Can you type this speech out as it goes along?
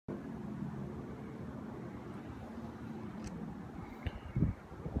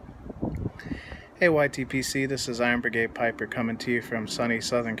Hey YTPC, this is Iron Brigade Piper coming to you from sunny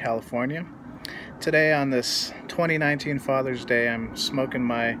Southern California. Today on this 2019 Father's Day, I'm smoking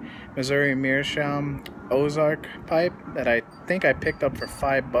my Missouri Meerschaum Ozark pipe that I think I picked up for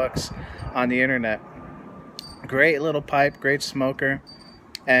 $5 on the internet. Great little pipe, great smoker,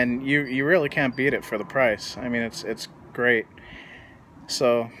 and you really can't beat it for the price. I mean, it's great.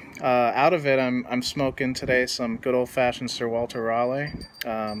 So out of it, I'm smoking today some good old-fashioned Sir Walter Raleigh.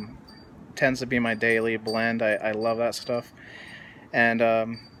 Tends to be my daily blend. I love that stuff. And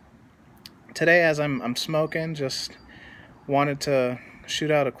today, as I'm smoking, just wanted to shoot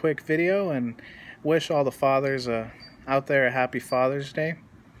out a quick video and wish all the fathers out there a happy Father's Day.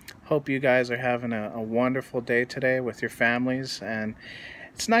 Hope you guys are having a wonderful day today with your families, and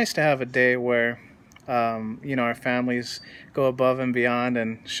it's nice to have a day where our families go above and beyond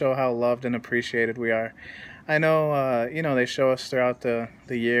and show how loved and appreciated we are. I know, they show us throughout the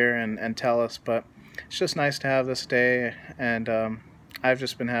year and tell us, but it's just nice to have this day, and I've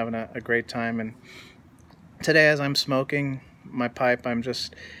just been having a great time. And today, as I'm smoking my pipe, I'm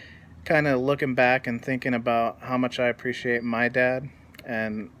just kind of looking back and thinking about how much I appreciate my dad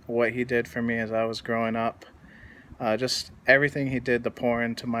and what he did for me as I was growing up. Just everything he did to pour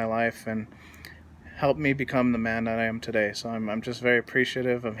into my life and help me become the man that I am today. So I'm just very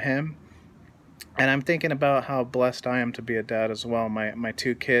appreciative of him. And I'm thinking about how blessed I am to be a dad as well. My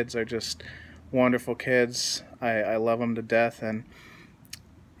two kids are just wonderful kids. I love them to death. And,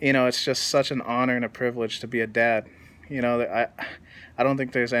 it's just such an honor and a privilege to be a dad. I don't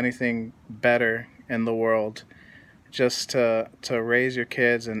think there's anything better in the world just to raise your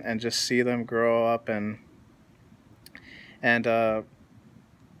kids and just see them grow up and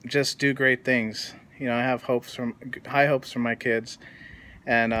just do great things. I have high hopes for my kids,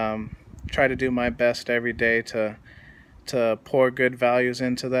 and try to do my best every day to pour good values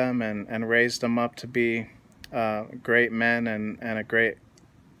into them and raise them up to be great men and a great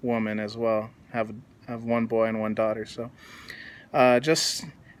woman as well. Have one boy and one daughter. So just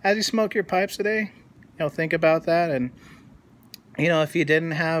as you smoke your pipes today, think about that. And if you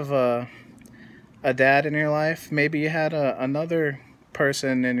didn't have a dad in your life, maybe you had another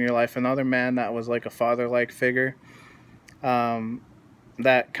person in your life, another man that was like a father-like figure,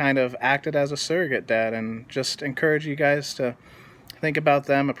 that kind of acted as a surrogate dad. And just encourage you guys to think about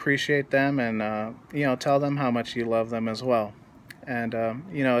them, appreciate them, and tell them how much you love them as well. And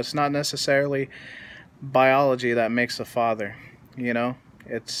it's not necessarily biology that makes a father.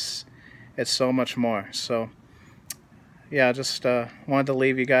 It's so much more. So yeah, just wanted to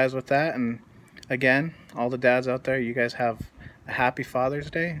leave you guys with that. And again, all the dads out there, you guys have a happy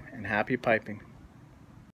Father's Day and happy piping.